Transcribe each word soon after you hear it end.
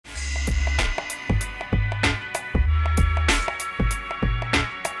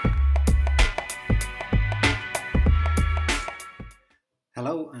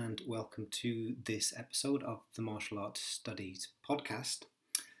Hello and welcome to this episode of the Martial Arts Studies podcast.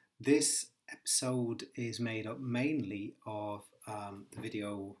 This episode is made up mainly of the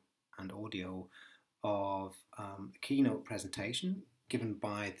video and audio of a keynote presentation given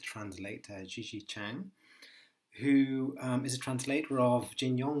by the translator Gigi Chang, who is a translator of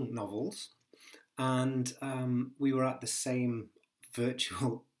Jin Yong novels, and we were at the same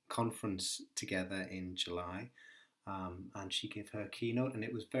virtual conference together in July. And she gave her keynote, and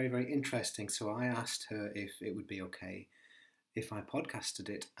it was very, very interesting. So I asked her if it would be okay if I podcasted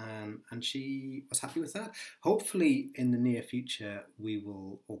it, and she was happy with that. Hopefully in the near future we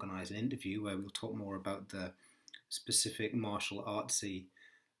will organise an interview where we'll talk more about the specific martial artsy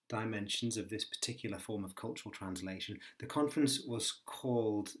dimensions of this particular form of cultural translation. The conference was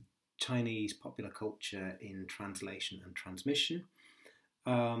called Chinese Popular Culture in Translation and Transmission.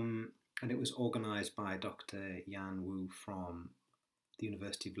 And it was organised by Dr. Yan Wu from the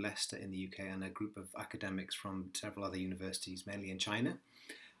University of Leicester in the UK and a group of academics from several other universities, mainly in China.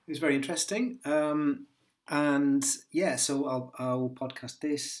 It was very interesting. And yeah, so I'll podcast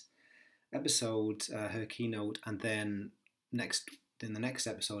this episode, her keynote, and then in the next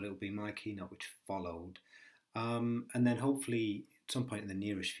episode it will be my keynote, which followed. And then hopefully at some point in the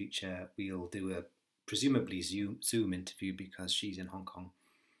nearest future we'll do a presumably Zoom interview, because she's in Hong Kong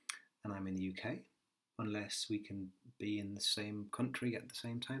and I'm in the UK, unless we can be in the same country at the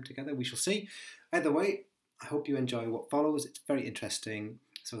same time together. We shall see. Either way, I hope you enjoy what follows. It's very interesting.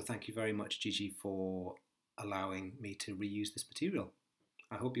 So thank you very much, Gigi, for allowing me to reuse this material.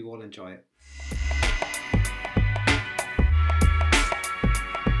 I hope you all enjoy it.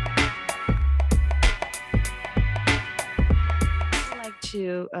 I'd like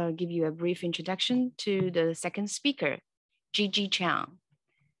to give you a brief introduction to the second speaker, Gigi Chang,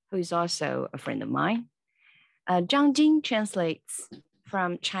 who is also a friend of mine. Zhang Jing translates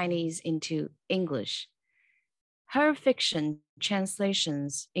from Chinese into English. Her fiction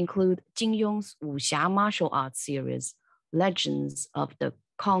translations include Jin Yong's wuxia martial arts series, Legends of the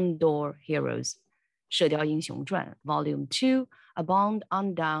Condor Heroes, 射雕英雄传, Volume 2, A Bond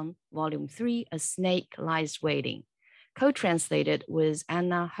Undone, Volume 3, A Snake Lies Waiting, co-translated with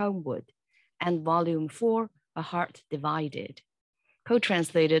Anna Homewood, and Volume 4, A Heart Divided,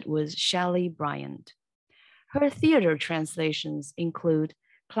 co-translated with Shelley Bryant. Her theater translations include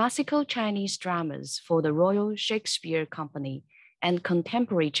classical Chinese dramas for the Royal Shakespeare Company and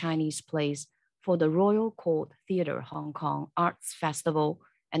contemporary Chinese plays for the Royal Court Theatre Hong Kong Arts Festival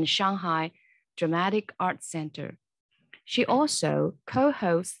and Shanghai Dramatic Arts Center. She also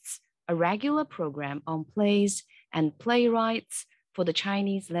co-hosts a regular program on plays and playwrights for the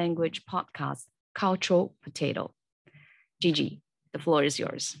Chinese language podcast Cultural Potato. Gigi, the floor is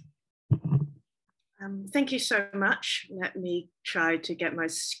yours. Thank you so much. Let me try to get my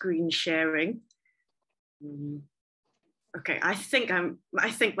screen sharing. Okay, I think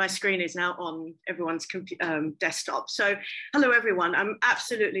my screen is now on everyone's desktop. So, hello everyone. I'm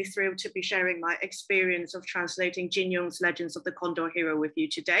absolutely thrilled to be sharing my experience of translating Jin Yong's Legends of the Condor Hero with you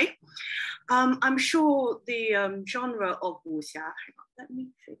today. I'm sure the genre of wuxia. Hang on, let me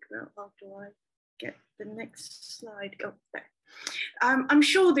figure out how do I get the next slide. Go there. I'm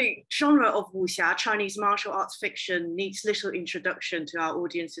sure the genre of wuxia, Chinese martial arts fiction, needs little introduction to our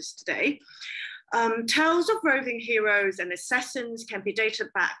audiences today. Tales of roving heroes and assassins can be dated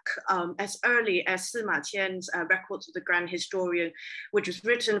back as early as Sima Qian's Records of the Grand Historian, which was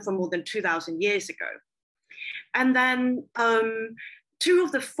written for more than 2,000 years ago. And then two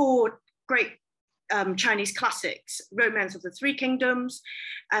of the four great Chinese classics, Romance of the Three Kingdoms,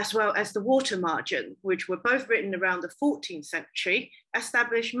 as well as The Water Margin, which were both written around the 14th century,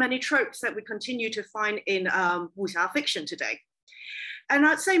 established many tropes that we continue to find in wuxia fiction today. And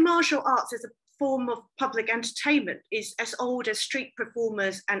I'd say martial arts as a form of public entertainment is as old as street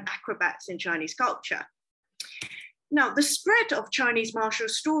performers and acrobats in Chinese culture. Now, the spread of Chinese martial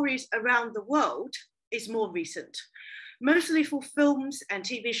stories around the world is more recent, mostly for films and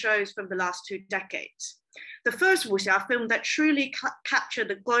TV shows from the last 2 decades. The first wuxia film that truly captured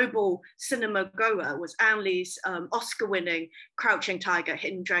the global cinema goer was Ang Lee's Oscar-winning Crouching Tiger,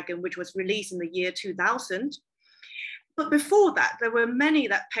 Hidden Dragon, which was released in the year 2000. But before that, there were many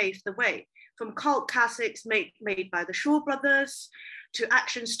that paved the way, from cult classics made by the Shaw brothers to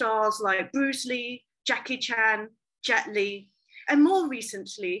action stars like Bruce Lee, Jackie Chan, Jet Li, and more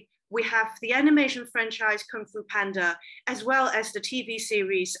recently, we have the animation franchise Kung Fu Panda, as well as the TV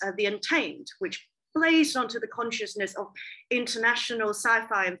series The Untamed, which blazed onto the consciousness of international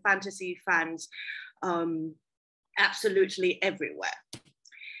sci-fi and fantasy fans absolutely everywhere.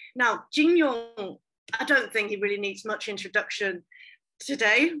 Now, Jin Yong, I don't think he really needs much introduction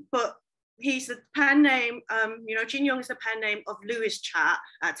today, but he's the pen name, Jin Yong is the pen name of Louis Cha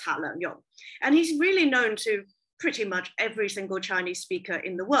at Cha Yong. And he's really known to pretty much every single Chinese speaker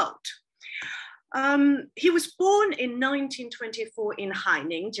in the world. He was born in 1924 in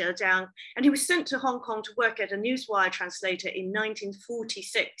Haining, Zhejiang, and he was sent to Hong Kong to work as a newswire translator in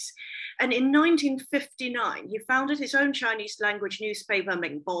 1946. And in 1959, he founded his own Chinese language newspaper,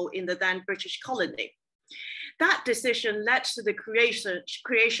 Mingbo, in the then British colony. That decision led to the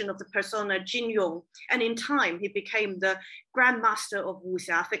creation of the persona Jin Yong, and in time, he became the grandmaster of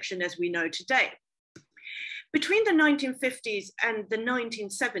wuxia fiction as we know today. Between the 1950s and the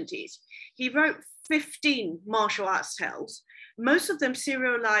 1970s, he wrote 15 martial arts tales, most of them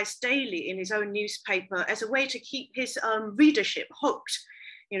serialized daily in his own newspaper as a way to keep his readership hooked,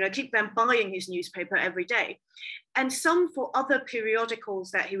 keep them buying his newspaper every day, and some for other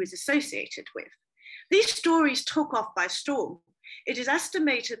periodicals that he was associated with. These stories took off by storm. It is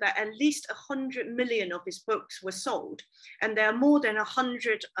estimated that at least 100 million of his books were sold, and there are more than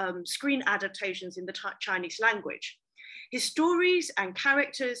 100 screen adaptations in the Chinese language. His stories and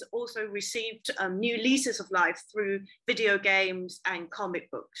characters also received new leases of life through video games and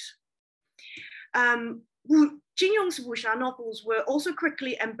comic books. Jin Yong's wuxia novels were also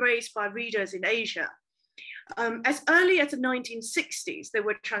quickly embraced by readers in Asia. As early as the 1960s, they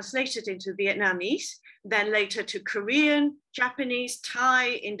were translated into Vietnamese, then later to Korean, Japanese,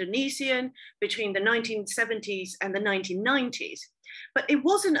 Thai, Indonesian between the 1970s and the 1990s. But it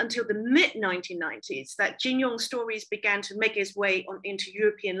wasn't until the mid-1990s that Jin Yong's stories began to make its way into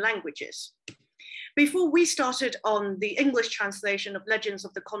European languages. Before we started on the English translation of Legends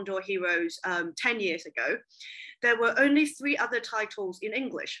of the Condor Heroes 10 years ago, there were only 3 other titles in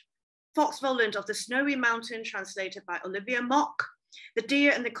English. Fox Volant of the Snowy Mountain, translated by Olivia Mock, The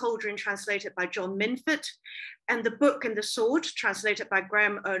Deer and the Cauldron, translated by John Minford, and The Book and the Sword, translated by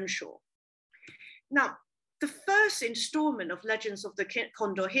Graham Earnshaw. Now, the first installment of Legends of the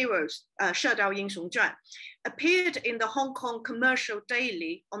Condor Heroes, 射雕英雄传, appeared in the Hong Kong Commercial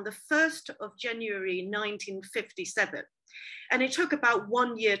Daily on the 1st of January 1957, and it took about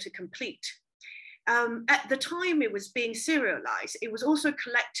 1 year to complete. At the time it was being serialized, it was also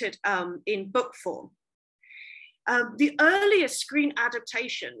collected in book form. The earliest screen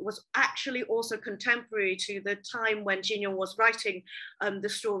adaptation was actually also contemporary to the time when Jin Yong was writing the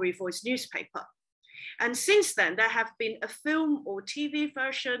story for his newspaper. And since then, there have been a film or TV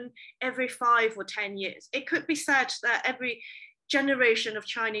version every 5 or 10 years. It could be said that every generation of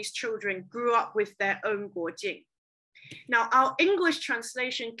Chinese children grew up with their own Guojing. Now, our English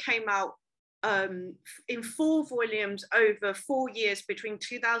translation came out in 4 volumes over 4 years between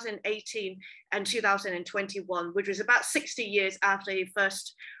 2018 and 2021, which was about 60 years after he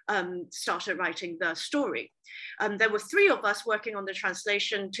first started writing the story. There were 3 of us working on the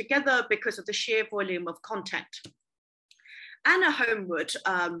translation together because of the sheer volume of content. Anna Homewood,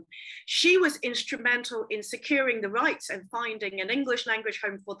 she was instrumental in securing the rights and finding an English language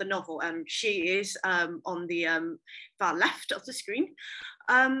home for the novel. She is on the far left of the screen.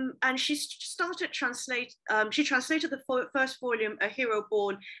 And she translated the first volume, A Hero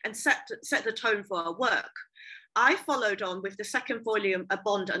Born, and set the tone for her work. I followed on with the second volume, A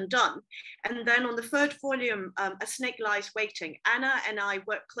Bond Undone. And then on the 3rd volume, A Snake Lies Waiting, Anna and I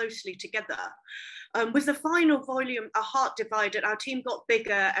worked closely together. With the final volume, A Heart Divided, our team got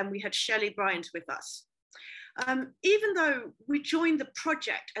bigger and we had Shelley Bryant with us. Even though we joined the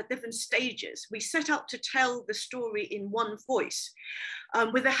project at different stages, we set out to tell the story in one voice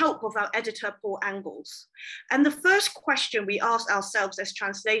with the help of our editor, Paul Angles. And the first question we asked ourselves as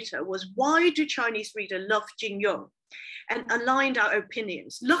translator was, why do Chinese readers love Jin Yong? And aligned our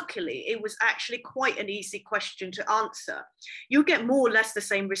opinions. Luckily, it was actually quite an easy question to answer. You'll get more or less the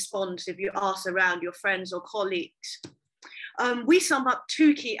same response if you ask around your friends or colleagues. We sum up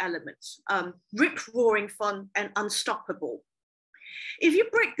 2 key elements, rip-roaring fun and unstoppable. If you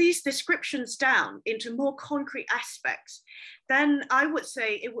break these descriptions down into more concrete aspects, then I would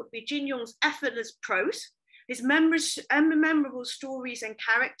say it would be Jin Yong's effortless prose, his memorable stories and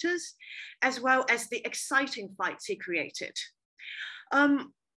characters, as well as the exciting fights he created.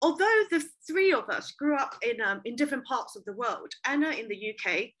 Although the 3 of us grew up in different parts of the world, Anna in the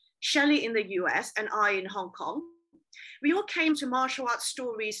UK, Shelley in the US, and I in Hong Kong, we all came to martial arts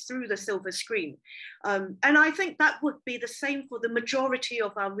stories through the silver screen. And I think that would be the same for the majority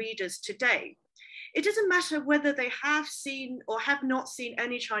of our readers today. It doesn't matter whether they have seen or have not seen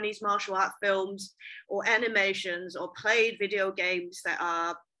any Chinese martial art films or animations or played video games that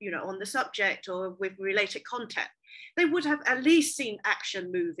are, on the subject or with related content. They would have at least seen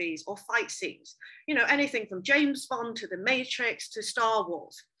action movies or fight scenes, anything from James Bond to The Matrix to Star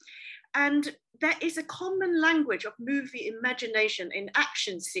Wars. And there is a common language of movie imagination in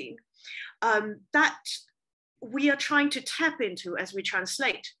action scene that we are trying to tap into as we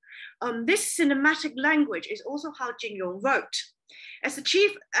translate. This cinematic language is also how Jin Yong wrote. As the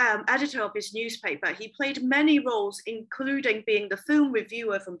chief editor of his newspaper, he played many roles, including being the film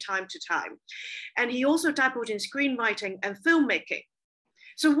reviewer from time to time. And he also dabbled in screenwriting and filmmaking.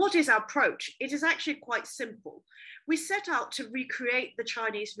 So what is our approach? It is actually quite simple. We set out to recreate the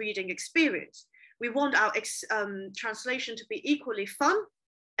Chinese reading experience. We want our translation to be equally fun,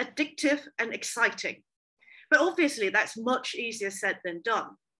 addictive, and exciting. But obviously that's much easier said than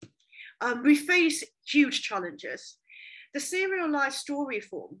done. We face huge challenges. The serialized story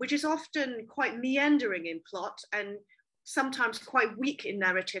form, which is often quite meandering in plot and sometimes quite weak in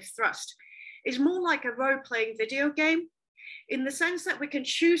narrative thrust, is more like a role-playing video game in the sense that we can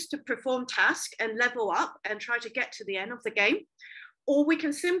choose to perform tasks and level up and try to get to the end of the game, or we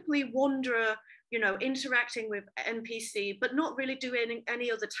can simply wander, interacting with NPC, but not really doing any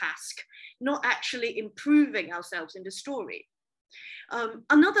other task, not actually improving ourselves in the story.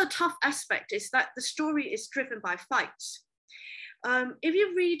 Another tough aspect is that the story is driven by fights. If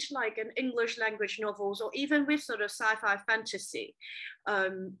you read like an English language novels or even with sort of sci-fi fantasy,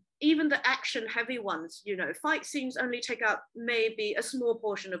 even the action heavy ones, fight scenes only take up maybe a small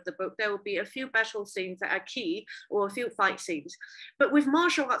portion of the book. There will be a few battle scenes that are key or a few fight scenes. But with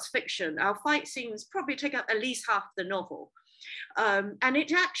martial arts fiction, our fight scenes probably take up at least half the novel. And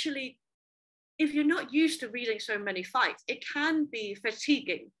it actually, if you're not used to reading so many fights, it can be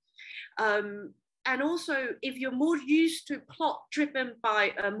fatiguing. And also, if you're more used to plot driven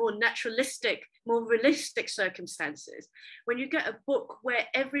by more naturalistic, more realistic circumstances, when you get a book where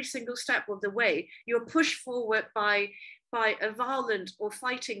every single step of the way you're pushed forward by a violent or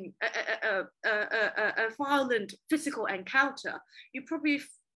fighting, a violent physical encounter, you probably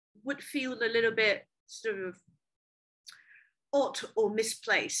would feel a little bit sort of odd or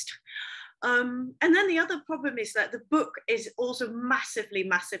misplaced. And then the other problem is that the book is also massively,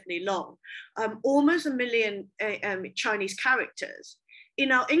 massively long, almost 1 million Chinese characters.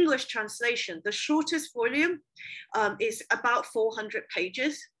 In our English translation, the shortest volume is about 400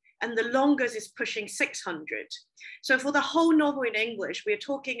 pages, and the longest is pushing 600. So for the whole novel in English, we're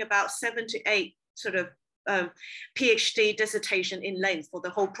talking about 7 to 8 sort of PhD dissertation in length for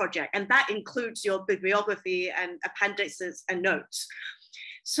the whole project. And that includes your bibliography and appendices and notes.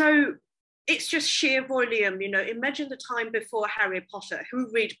 So it's just sheer volume, imagine the time before Harry Potter,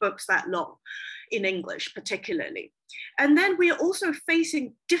 who read books that long in English particularly. And then we are also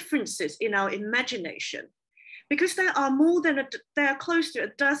facing differences in our imagination because there are close to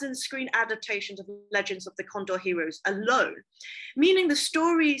a dozen screen adaptations of Legends of the Condor Heroes alone, meaning the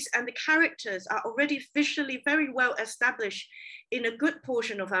stories and the characters are already visually very well established in a good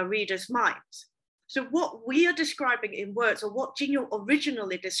portion of our readers' minds. So what we are describing in words, or what Jin Yong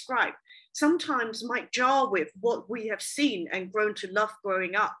originally described, sometimes might jar with what we have seen and grown to love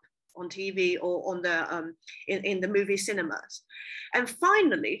growing up on TV or on the in the movie cinemas. And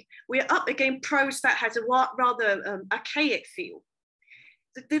finally, we are up against prose that has a rather archaic feel.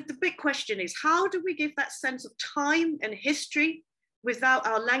 The big question is, how do we give that sense of time and history without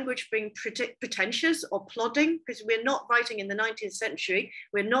our language being pretentious or plodding? Because we're not writing in the 19th century,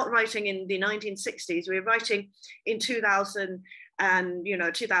 we're not writing in the 1960s, we're writing in 2000 and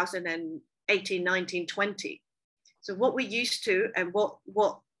 2018, 19, 20. So what we're used to and what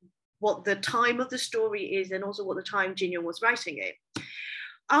the time of the story is, and also what the time Jin Yong was writing it.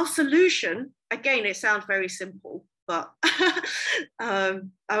 Our solution, again, it sounds very simple, but I'll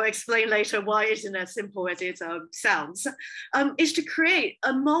explain later why it isn't as simple as it sounds, is to create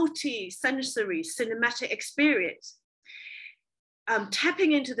a multi-sensory cinematic experience,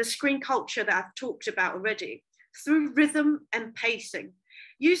 tapping into the screen culture that I've talked about already, through rhythm and pacing,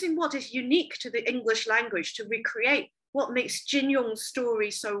 using what is unique to the English language to recreate what makes Jin Yong's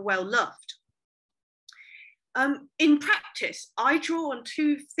story so well loved. In practice, I draw on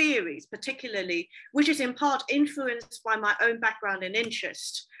two theories particularly, which is in part influenced by my own background and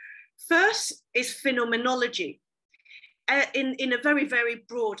interest. First is phenomenology, in a very, very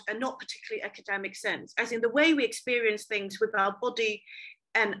broad and not particularly academic sense, as in the way we experience things with our body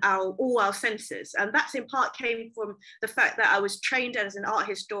and all our senses. And that's in part came from the fact that I was trained as an art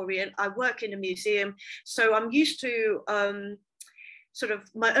historian. I work in a museum, so I'm used to sort of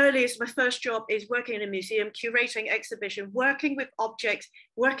my first job is working in a museum, curating exhibition, working with objects,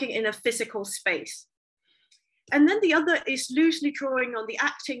 working in a physical space. And then the other is loosely drawing on the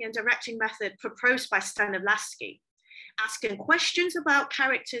acting and directing method proposed by Stanislavski, asking questions about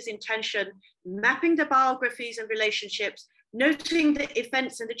characters' intention, mapping the biographies and relationships, noting the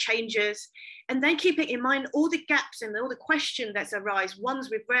events and the changes, and then keeping in mind all the gaps and all the questions that arise once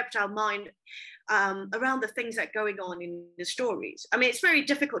we've wrapped our mind around the things that are going on in the stories. I mean, it's very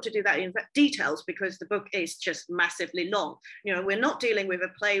difficult to do that in details because the book is just massively long. You know, we're not dealing with a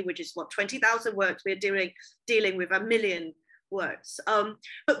play which is what, 20,000 words, we're dealing with 1 million words.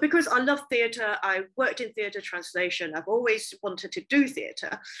 But because I love theatre, I worked in theatre translation, I've always wanted to do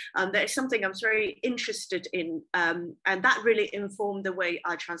theatre. That is something I'm very interested in, and that really informed the way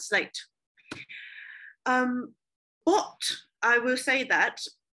I translate. But I will say that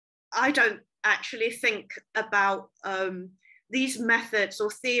I don't actually think about these methods or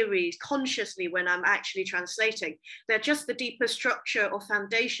theories consciously when I'm actually translating. They're just the deeper structure or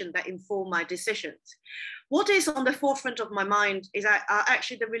foundation that inform my decisions. What is on the forefront of my mind is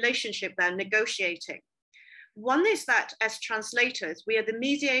actually the relationship they're negotiating. One is that as translators, we are the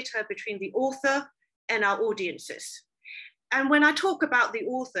mediator between the author and our audiences. And when I talk about the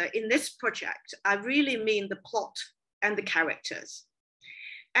author in this project, I really mean the plot and the characters.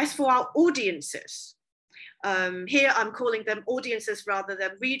 As for our audiences, here I'm calling them audiences rather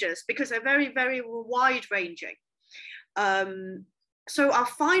than readers because they're very, very wide-ranging. So our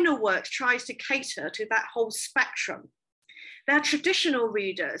final work tries to cater to that whole spectrum. There are traditional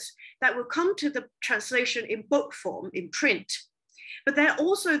readers that will come to the translation in book form, in print, but there are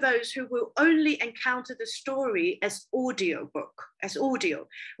also those who will only encounter the story as audio,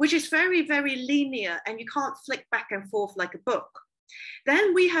 which is very, very linear and you can't flick back and forth like a book.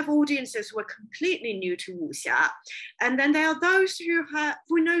 Then we have audiences who are completely new to wuxia. And then there are those who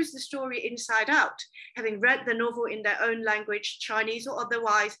knows the story inside out, having read the novel in their own language, Chinese or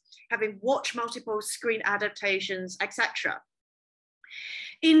otherwise, having watched multiple screen adaptations, etc.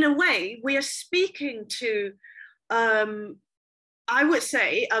 In a way, we are speaking to, I would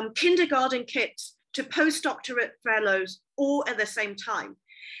say, kindergarten kids to postdoctorate fellows all at the same time.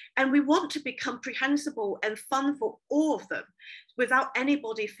 And we want to be comprehensible and fun for all of them without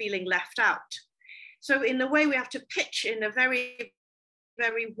anybody feeling left out. So in a way, we have to pitch in a very,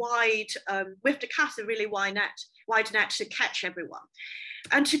 very wide, we have to cast a really wide net to catch everyone.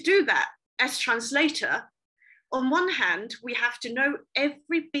 And to do that, as translator, on one hand, we have to know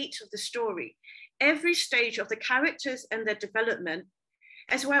every beat of the story, every stage of the characters and their development,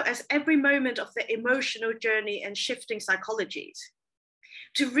 as well as every moment of the emotional journey and shifting psychologies.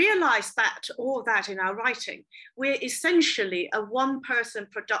 To realize that, all that in our writing, we're essentially a one-person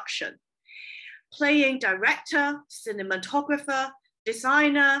production, playing director, cinematographer,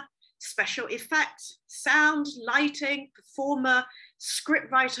 designer, special effects, sound, lighting, performer,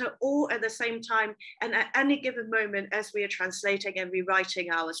 scriptwriter, all at the same time and at any given moment as we are translating and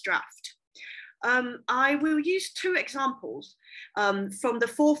rewriting our draft. I will use 2 examples from the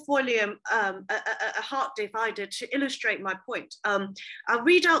 4th volume, A Heart Divided, to illustrate my point. I'll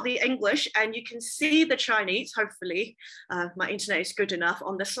read out the English and you can see the Chinese, hopefully. My internet is good enough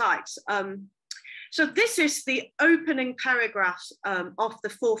on the slides. So this is the opening paragraphs of the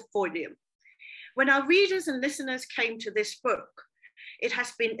 4th volume. When our readers and listeners came to this book, it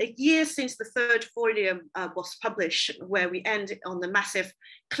has been a year since the 3rd volume was published, where we end on the massive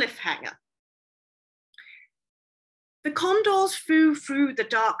cliffhanger. The condors flew through the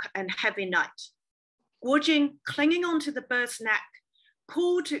dark and heavy night. Guo Jing, clinging onto the bird's neck,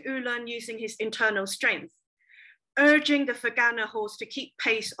 called to Yulan using his internal strength, urging the Fergana horse to keep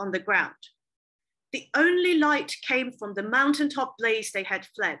pace on the ground. The only light came from the mountaintop blaze they had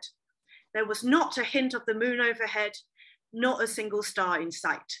fled. There was not a hint of the moon overhead, not a single star in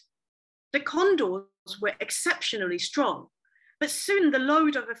sight. The condors were exceptionally strong, but soon the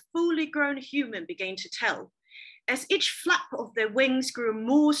load of a fully grown human began to tell. As each flap of their wings grew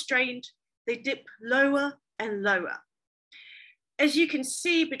more strained, they dipped lower and lower. As you can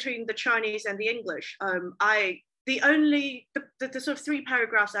see between the Chinese and the English, the sort of 3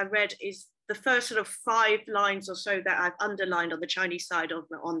 paragraphs I read is the first sort of 5 lines or so that I've underlined on the Chinese side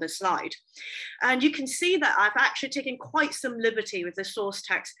on the slide. And you can see that I've actually taken quite some liberty with the source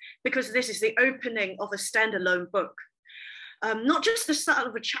text because this is the opening of a standalone book. Not just the start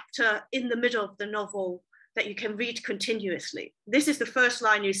of a chapter in the middle of the novel that you can read continuously. This is the first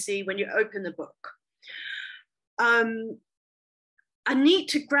line you see when you open the book. I need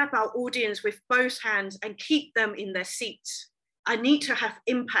to grab our audience with both hands and keep them in their seats. I need to have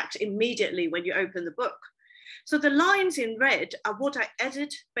impact immediately when you open the book. So the lines in red are what I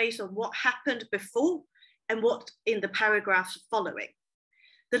edit based on what happened before and what in the paragraphs following.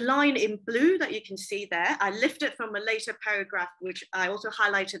 The line in blue that you can see there, I lifted from a later paragraph, which I also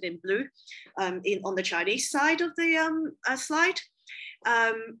highlighted in blue on the Chinese side of the slide,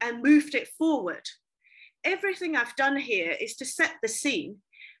 and moved it forward. Everything I've done here is to set the scene,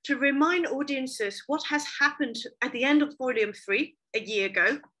 to remind audiences what has happened at the end of volume 3 a year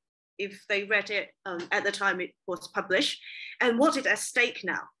ago, if they read it at the time it was published, and what is at stake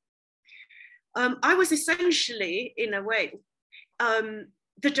now. I was essentially, in a way,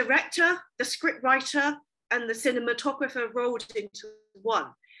 the director, the scriptwriter, and the cinematographer rolled into one.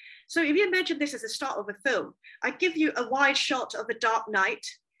 So if you imagine this as the start of a film, I give you a wide shot of a dark night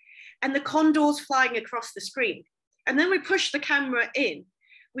and the condors flying across the screen. And then we push the camera in.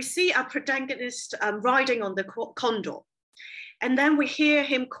 We see our protagonist riding on the condor. And then we hear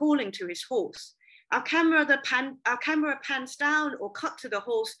him calling to his horse. Our camera pans down or cut to the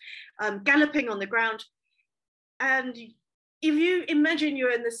horse galloping on the ground. And if you imagine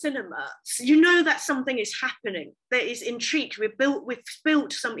you're in the cinema, you know that something is happening. There is intrigue. We've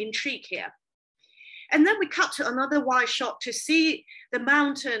built some intrigue here. And then we cut to another wide shot to see the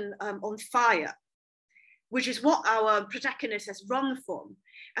mountain on fire, which is what our protagonist has run from.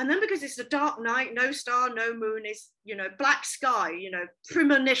 And then because it's a dark night, no star, no moon, it's, black sky,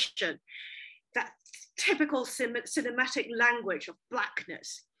 premonition, that typical cinematic language of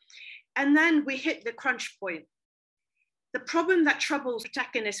blackness. And then we hit the crunch point. The problem that troubles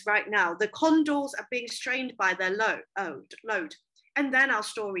protagonists right now, the condors are being strained by their load. And then our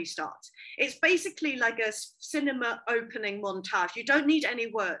story starts. It's basically like a cinema opening montage. You don't need any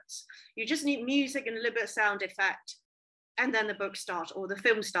words. You just need music and a little bit of sound effect. And then the book starts or the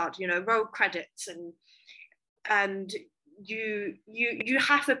film starts, roll credits. And you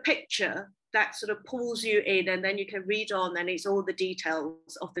have a picture that sort of pulls you in, and then you can read on, and it's all the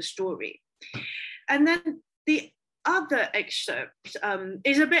details of the story. And then the other excerpt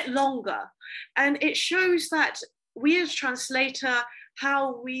is a bit longer, and it shows that we as translator,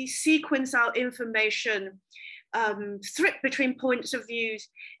 how we sequence our information, thread between points of views,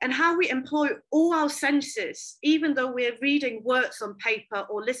 and how we employ all our senses, even though we're reading words on paper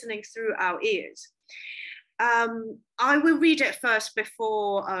or listening through our ears. I will read it first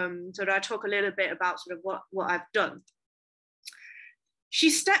before I talk a little bit about sort of what I've done. She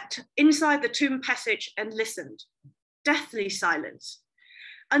stepped inside the tomb passage and listened. Deathly silence.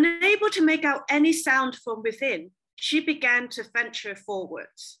 Unable to make out any sound from within, she began to venture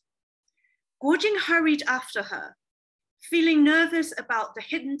forwards. Guo Jing hurried after her, feeling nervous about the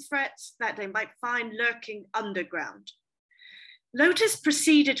hidden threats that they might find lurking underground. Lotus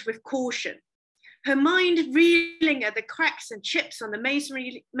proceeded with caution, her mind reeling at the cracks and chips on the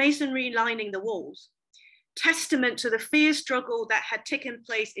masonry lining the walls, testament to the fierce struggle that had taken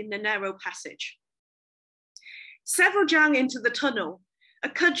place in the narrow passage. Several jang into the tunnel, a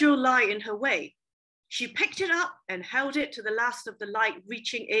cudgel lay in her way. She picked it up and held it to the last of the light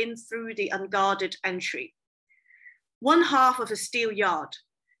reaching in through the unguarded entry. One half of a steel yard,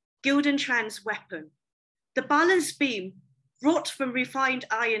 Gildan Tran's weapon. The balance beam, wrought from refined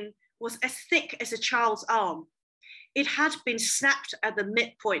iron, was as thick as a child's arm. It had been snapped at the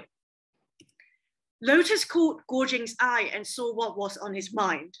midpoint. Lotus caught Guo Jing's eye and saw what was on his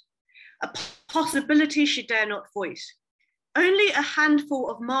mind, a possibility she dare not voice. Only a handful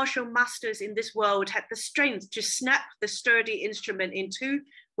of martial masters in this world had the strength to snap the sturdy instrument in two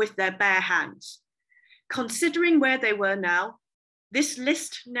with their bare hands. Considering where they were now, this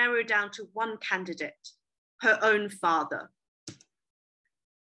list narrowed down to one candidate, her own father.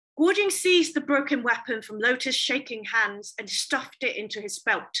 Guo Jing seized the broken weapon from Lotus' shaking hands and stuffed it into his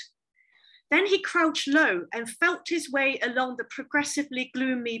belt. Then he crouched low and felt his way along the progressively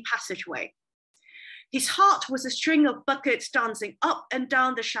gloomy passageway. His heart was a string of buckets dancing up and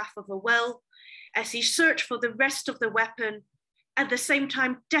down the shaft of a well as he searched for the rest of the weapon, at the same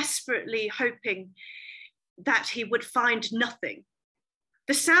time desperately hoping that he would find nothing.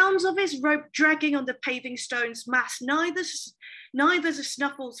 The sounds of his rope dragging on the paving stones masked neither the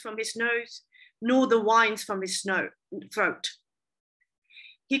snuffles from his nose nor the whines from his throat.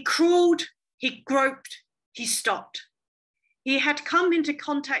 He crawled, he groped, he stopped. He had come into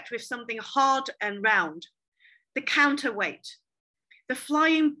contact with something hard and round, the counterweight, the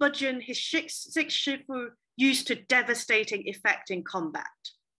flying budgeon his six shifu used to devastating effect in combat.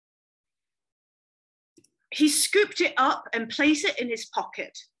 He scooped it up and placed it in his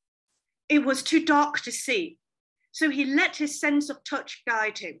pocket. It was too dark to see, so he let his sense of touch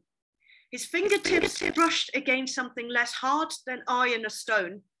guide him. His fingertips brushed against something less hard than iron or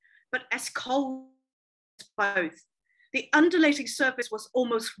stone, but as cold both. The undulating surface was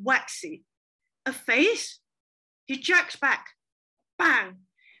almost waxy. A face? He jerked back, bang,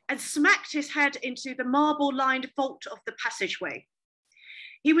 and smacked his head into the marble-lined vault of the passageway.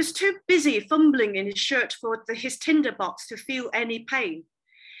 He was too busy fumbling in his shirt for his tinderbox to feel any pain.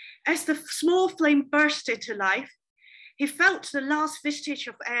 As the small flame burst into life, he felt the last vestige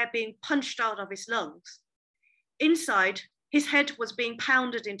of air being punched out of his lungs. Inside, his head was being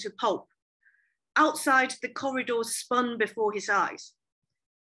pounded into pulp. Outside, the corridors spun before his eyes.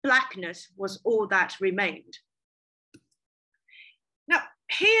 Blackness was all that remained. Now,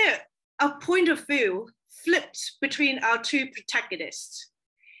 here, our point of view flipped between our two protagonists,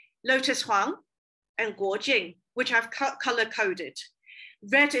 Lotus Huang and Guo Jing, which I've color-coded.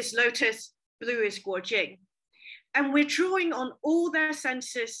 Red is Lotus, blue is Guo Jing. And we're drawing on all their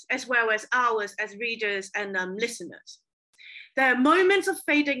senses as well as ours as readers and listeners. There are moments of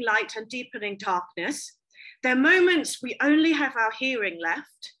fading light and deepening darkness. There are moments we only have our hearing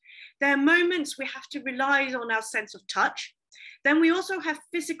left. There are moments we have to rely on our sense of touch. Then we also have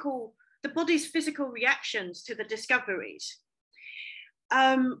the body's physical reactions to the discoveries.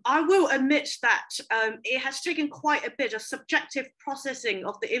 I will admit that it has taken quite a bit of subjective processing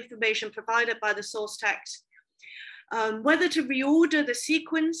of the information provided by the source text, whether to reorder the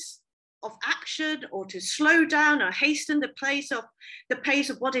sequence of action or to slow down or hasten the pace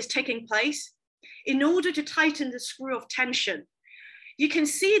of what is taking place in order to tighten the screw of tension. You can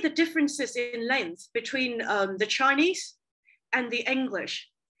see the differences in length between the Chinese and the English.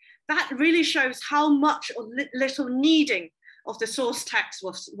 That really shows how much or little needing of the source text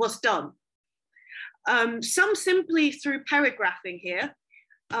was done. Some simply through paragraphing here,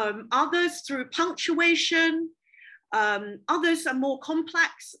 others through punctuation, others are more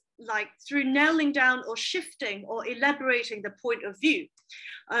complex, like through nailing down or shifting or elaborating the point of view.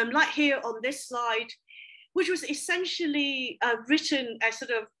 Like here on this slide, which was essentially written as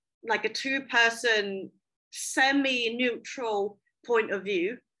sort of like a two-person semi-neutral point of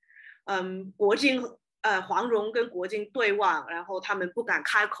view. 国境黄蓉跟国境对望，然后他们不敢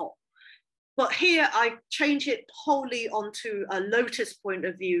开口。But here I change it wholly onto a Lotus point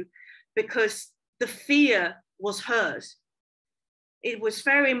of view because the fear was hers. It was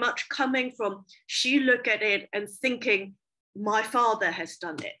very much coming from, she looked at it and thinking, my father has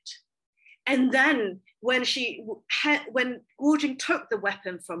done it. And then when Guo Jing took the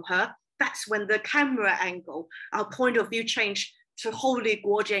weapon from her, that's when the camera angle, our point of view changed to wholly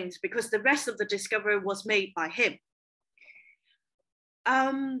Guo Jing's because the rest of the discovery was made by him.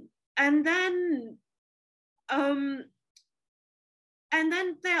 And then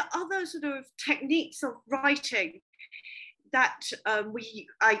there are other sort of techniques of writing that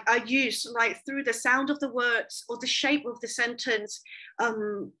I use, like through the sound of the words or the shape of the sentence,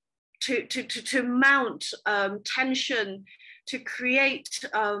 to mount tension, to create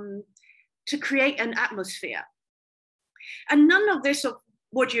an atmosphere. And none of this of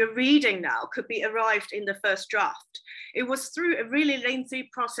what you're reading now could be arrived in the first draft. It was through a really lengthy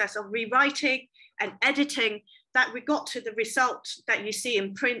process of rewriting and editing that we got to the result that you see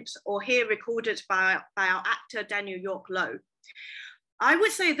in print or here recorded by our actor, Daniel York-Low. I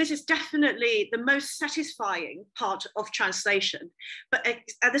would say this is definitely the most satisfying part of translation, but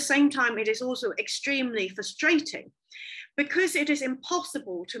at the same time, it is also extremely frustrating because it is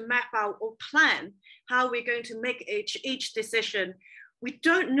impossible to map out or plan how we're going to make each decision. We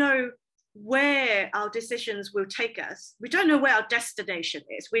don't know where our decisions will take us. We don't know where our destination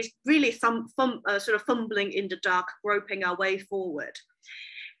is. We're really sort of fumbling in the dark, groping our way forward.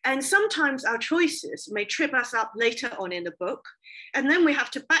 And sometimes our choices may trip us up later on in the book. And then we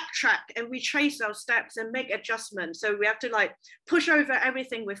have to backtrack and retrace our steps and make adjustments. So we have to like push over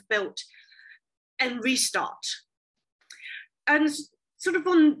everything we've built and restart. And sort of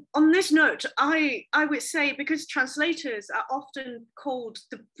on this note, I would say, because translators are often called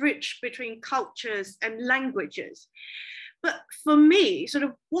the bridge between cultures and languages. But for me, sort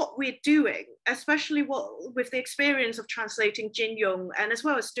of what we're doing, especially with the experience of translating Jin Yong and as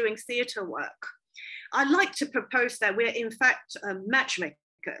well as doing theatre work, I like to propose that we're in fact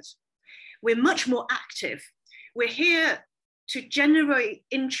matchmakers. We're much more active. We're here to generate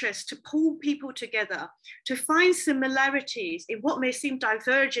interest, to pull people together, to find similarities in what may seem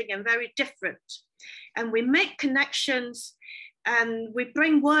diverging and very different. And we make connections and we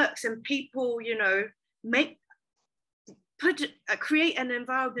bring works and people, you know, create an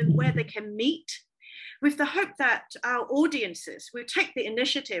environment where they can meet with the hope that our audiences will take the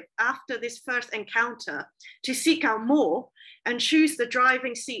initiative after this first encounter to seek out more and choose the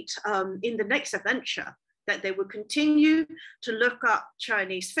driving seat in the next adventure. that they would continue to look up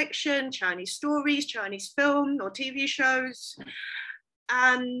Chinese fiction, Chinese stories, Chinese film or TV shows.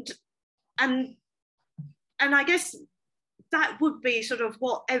 And I guess that would be sort of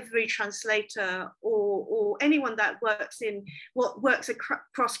what every translator or anyone that works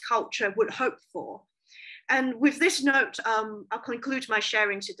across culture would hope for. And with this note, I'll conclude my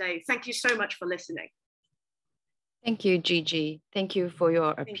sharing today. Thank you so much for listening. Thank you, Gigi. Thank you for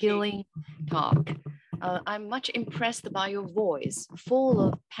your appealing talk. I'm much impressed by your voice, full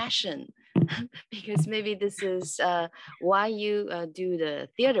of passion, because maybe this is why you do the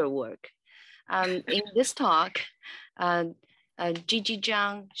theater work. In this talk, Gigi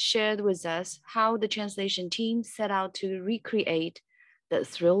Chang shared with us how the translation team set out to recreate the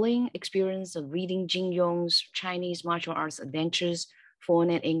thrilling experience of reading Jin Yong's Chinese martial arts adventures for an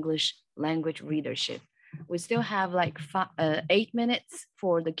English language readership. We still have like 8 minutes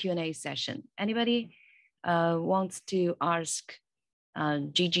for the Q&A session. Anybody wants to ask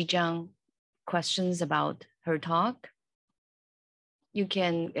Gigi Chang questions about her talk? You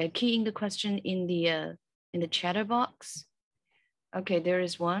can key in the question in the chatter box. Okay, there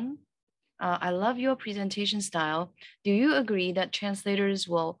is one. I love your presentation style. Do you agree that translators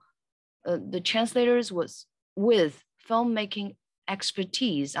with filmmaking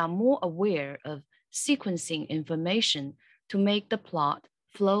expertise are more aware of sequencing information to make the plot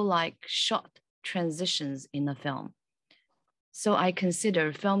flow like short transitions in a film? So I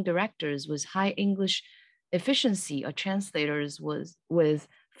consider film directors with high English efficiency or translators with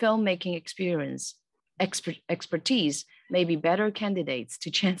filmmaking expertise may be better candidates to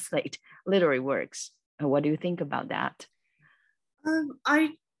translate literary works. What do you think about that?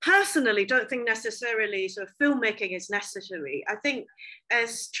 I personally don't think necessarily sort of filmmaking is necessary. I think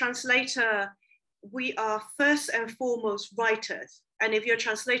as translator, we are first and foremost writers. And if you're a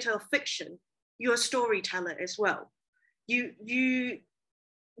translator of fiction, you're a storyteller as well. You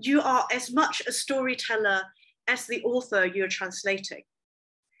are as much a storyteller as the author you're translating.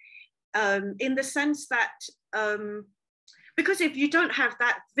 In the sense that, because if you don't have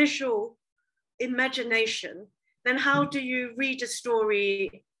that visual imagination, then how do you read a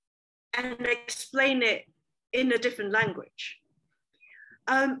story and explain it in a different language?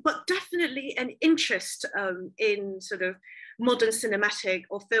 But definitely an interest in sort of modern cinematic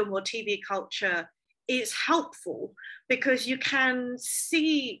or film or TV culture is helpful, because you can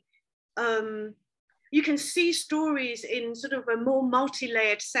see stories in sort of a more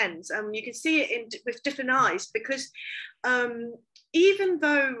multi-layered sense. You can see it with different eyes, because even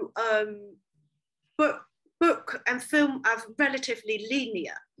though book and film are relatively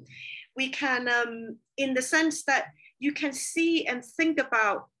linear, we can, in the sense that you can see and think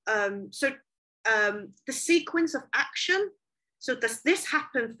about the sequence of action. So does this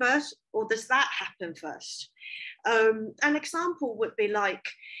happen first, or does that happen first? An example would be like,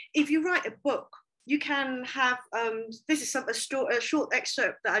 if you write a book, you can have, this is a short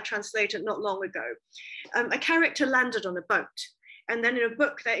excerpt that I translated not long ago. A character landed on a boat, and then in a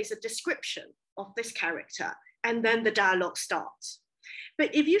book there is a description of this character, and then the dialogue starts.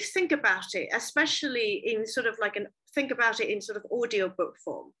 But if you think about it, especially in sort of like think about it in sort of audiobook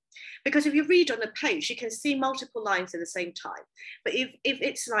form, because if you read on a page, you can see multiple lines at the same time. But if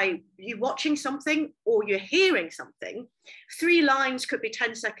it's like you're watching something or you're hearing something, 3 lines could be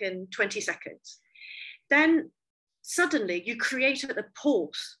 10 seconds, 20 seconds. Then suddenly you created a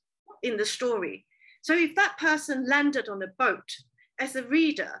pause in the story. So if that person landed on a boat, as a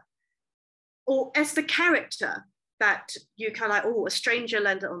reader or as the character that you kind of like, oh, a stranger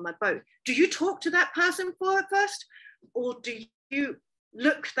landed on my boat, do you talk to that person first, or do you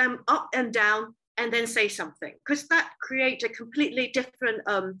look them up and down and then say something? Because that creates a completely different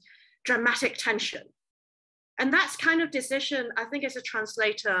dramatic tension. And that's kind of decision, I think, as a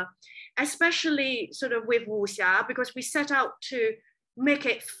translator, especially sort of with wuxia, because we set out to make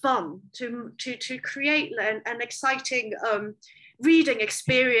it fun, to create an exciting reading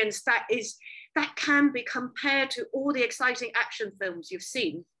experience that can be compared to all the exciting action films you've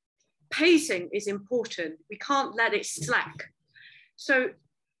seen. Pacing is important. We can't let it slack. So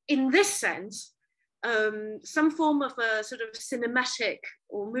in this sense, some form of a sort of cinematic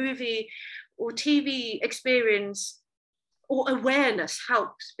or movie or TV experience or awareness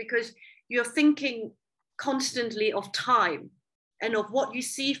helps, because you're thinking constantly of time and of what you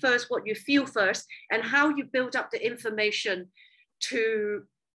see first, what you feel first, and how you build up the information to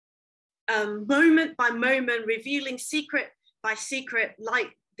moment by moment, revealing secret by secret,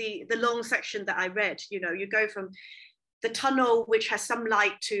 like the long section that I read. You know, you go from the tunnel which has some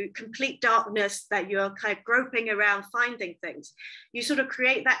light to complete darkness, that you're kind of groping around finding things. You sort of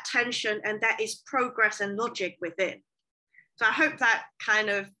create that tension, and that is progress and logic within. So I hope that kind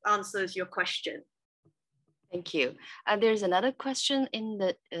of answers your question. Thank you. There's another question in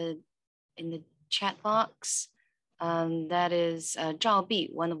the chat box. That is Zhao Bi,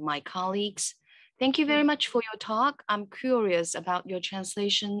 one of my colleagues. Thank you very much for your talk. I'm curious about your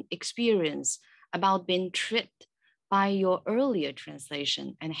translation experience, about being tripped by your earlier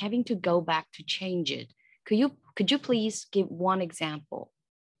translation and having to go back to change it. Could you please give one example?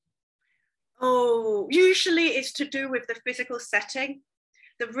 Oh, usually it's to do with the physical setting.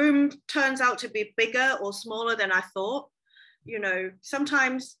 The room turns out to be bigger or smaller than I thought. You know,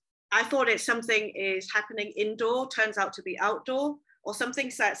 sometimes I thought something is happening indoor, turns out to be outdoor, or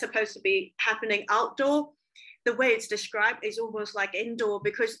something's that's supposed to be happening outdoor. The way it's described is almost like indoor,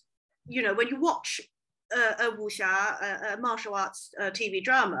 because, you know, when you watch a wuxia, a martial arts TV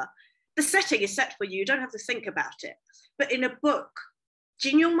drama, the setting is set for you. You don't have to think about it. But in a book,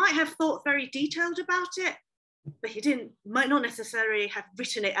 Jin Yong might have thought very detailed about it, but he might not necessarily have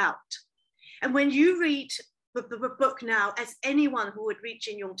written it out. And when you read the book now, as anyone who would read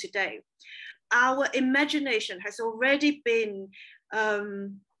Jin Yong today, our imagination has already been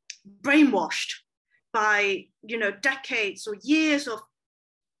brainwashed by, you know, decades or years of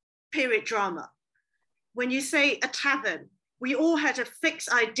period drama. When you say a tavern, we all had a fixed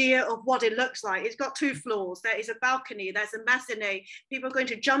idea of what it looks like. It's got 2 floors. There is a balcony. There's a mezzanine. People are going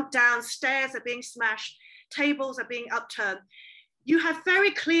to jump down. Stairs are being smashed. Tables are being upturned. You have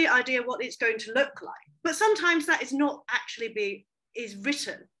very clear idea what it's going to look like. But sometimes that is not actually is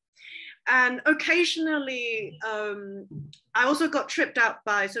written. And occasionally, I also got tripped out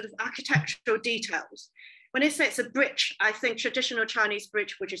by sort of architectural details. When it says a bridge, I think traditional Chinese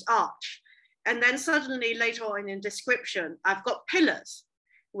bridge, which is arch. And then suddenly later on in description, I've got pillars,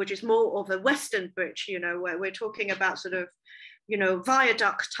 which is more of a Western bridge, you know, where we're talking about sort of, you know,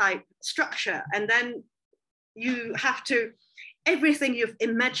 viaduct type structure. And then you have to, everything you've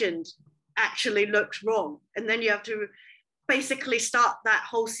imagined actually looks wrong. And then you have to basically start that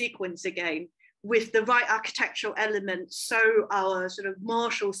whole sequence again with the right architectural elements, so our sort of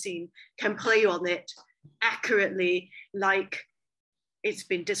martial scene can play on it accurately like it's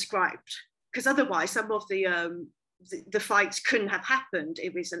been described. Because otherwise some of the fights couldn't have happened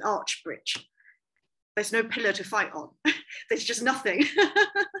if it's an arch bridge. There's no pillar to fight on. There's just nothing.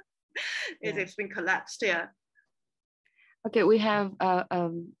 It's been collapsed, yeah. Okay, we have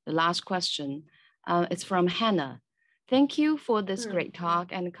the last question. It's from Hannah. Thank you for this great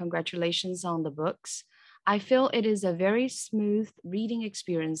talk and congratulations on the books. I feel it is a very smooth reading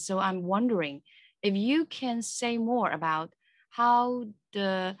experience. So I'm wondering if you can say more about how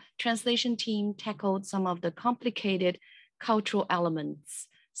the translation team tackled some of the complicated cultural elements,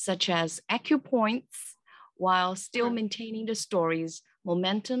 such as acupoints, while still maintaining the story's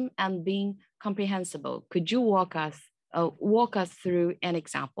momentum and being comprehensible. Could you walk us through an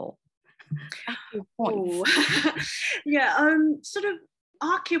example? Yeah, sort of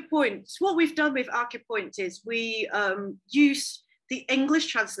acupoints. What we've done with acupoints is we use the English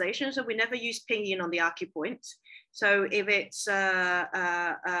translation, so we never use pinyin on the acupoint. So if it's, so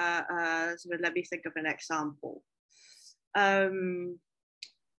let me think of an example. I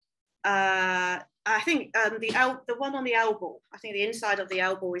think the one on the elbow, I think the inside of the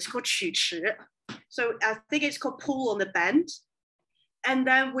elbow is called 曲池. So I think it's called pull on the bend. And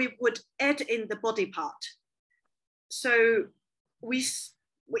then we would add in the body part. So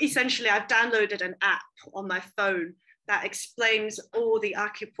essentially, I've downloaded an app on my phone that explains all the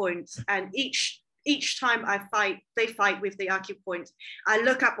acupoints, and each time they fight with the acupoints, I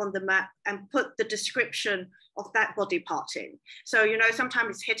look up on the map and put the description of that body part in. So, you know,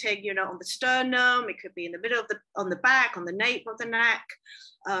 sometimes it's hitting, you know, on the sternum, it could be in the middle of on the back, on the nape of the neck,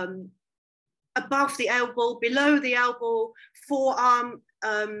 above the elbow, below the elbow, forearm.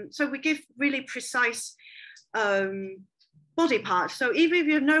 So we give really precise body parts. So even if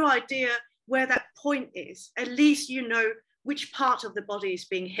you have no idea where that point is, at least you know which part of the body is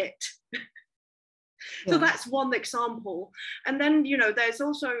being hit. So that's one example. And then, you know, there's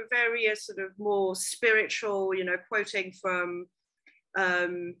also various sort of more spiritual, you know, quoting from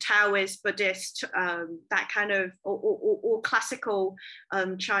Taoist, Buddhist, that kind of, or classical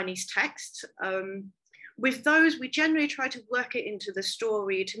Chinese text. With those, we generally try to work it into the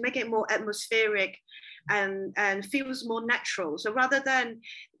story to make it more atmospheric and feels more natural. So rather than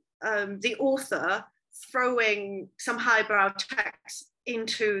the author throwing some highbrow text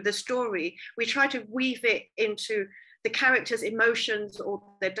into the story, we try to weave it into the characters' emotions or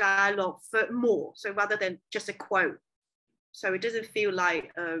their dialogue for more. So rather than just a quote, So it doesn't feel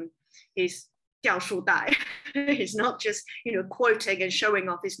like he's 掉书袋. He's not just, quoting and showing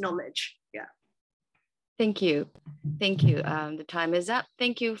off his knowledge. Yeah. Thank you. Thank you. The time is up.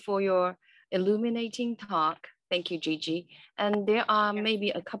 Thank you for your illuminating talk. Thank you, Gigi. And there are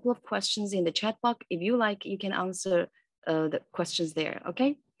maybe a couple of questions in the chat box. If you like, you can answer the questions there,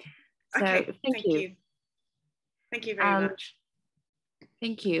 okay? So okay, thank you. Thank you very much.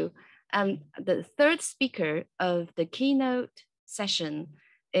 Thank you. The third speaker of the keynote session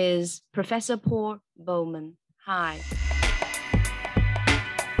is Professor Paul Bowman. Hi.